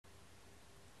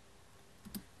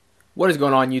What is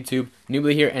going on, YouTube?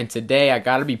 Noobly here, and today I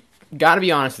gotta be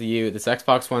honest with you. This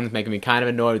Xbox One's making me kind of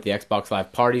annoyed with the Xbox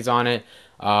Live parties on it.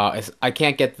 I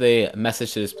can't get the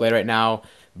message to display right now,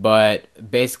 but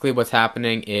basically what's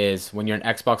happening is when you're in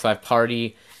Xbox Live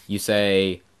party, you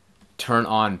say turn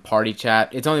on party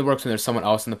chat. It only works when there's someone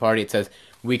else in the party. It says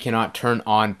we cannot turn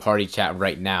on party chat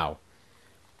right now.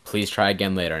 Please try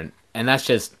again later. And that's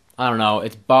just, I don't know,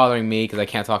 it's bothering me because I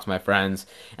can't talk to my friends.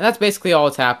 And that's basically all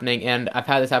that's happening. And I've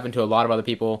had this happen to a lot of other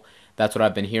people. That's what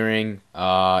I've been hearing.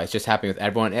 It's just happening with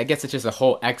everyone. I guess it's just a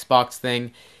whole Xbox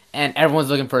thing. And everyone's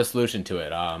looking for a solution to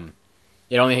it.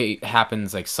 It only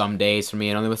happens like some days for me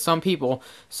and only with some people.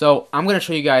 So I'm going to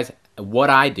show you guys what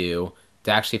I do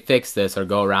to actually fix this or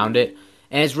go around it.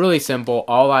 And it's really simple.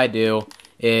 All I do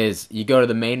is you go to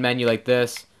the main menu like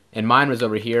this. And mine was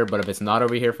over here, but if it's not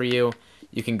over here for you,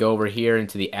 you can go over here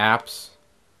into the apps.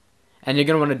 And you're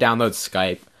going to want to download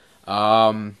Skype.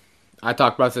 I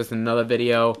talked about this in another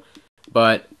video,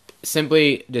 but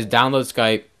simply just download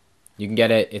Skype. You can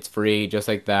get it. It's free, just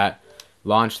like that.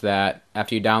 Launch that.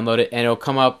 After you download it, and it'll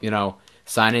come up,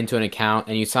 sign into an account,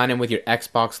 and you sign in with your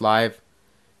Xbox Live,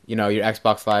 your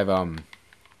Xbox Live,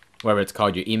 whatever it's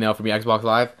called, your email from your Xbox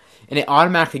Live, and it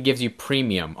automatically gives you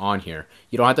premium on here.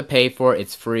 You don't have to pay for it.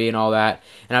 It's free and all that.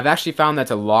 And I've actually found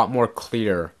that's a lot more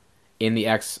clear in the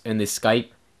Skype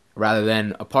rather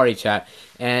than a party chat.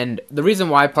 And the reason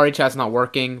why party chat's not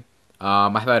working,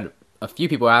 I've had a few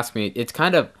people ask me, it's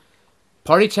kind of,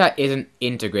 party chat isn't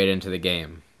integrated into the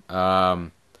game.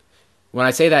 When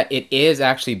I say that, it is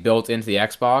actually built into the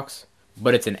Xbox,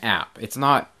 but it's an app. It's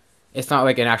not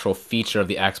like an actual feature of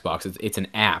the Xbox. It's an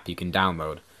app you can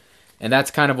download. And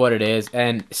that's kind of what it is.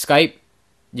 And Skype,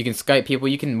 you can Skype people.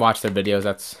 You can watch their videos.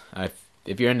 That's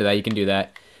if you're into that, you can do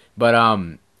that. But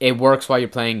it works while you're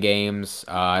playing games.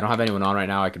 I don't have anyone on right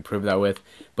now I can prove that with.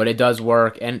 But it does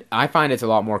work. And I find it's a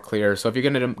lot more clear. So if you're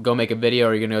going to go make a video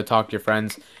or you're going to go talk to your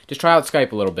friends, just try out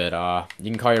Skype a little bit.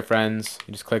 You can call your friends.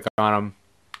 You just click on them.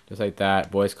 Just like that.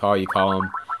 Voice call, you call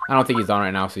him. I don't think he's on right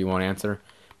now, so he won't answer.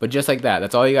 But just like that.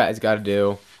 That's all you guys got to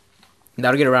do.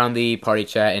 That'll get around the party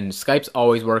chat, and Skype's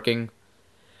always working.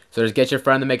 So just get your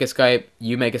friend to make a Skype,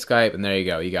 you make a Skype, and there you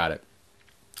go, you got it.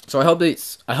 So I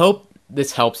hope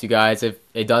this helps you guys. If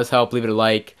it does help, leave it a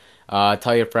like.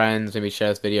 Tell your friends, maybe share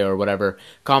this video or whatever.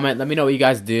 Comment, let me know what you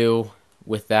guys do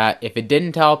with that. If it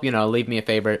didn't help, leave me a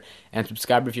favorite and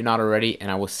subscribe if you're not already, and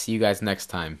I will see you guys next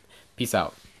time. Peace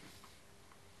out.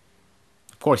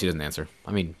 Of course he doesn't answer.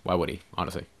 I mean, why would he,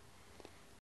 honestly?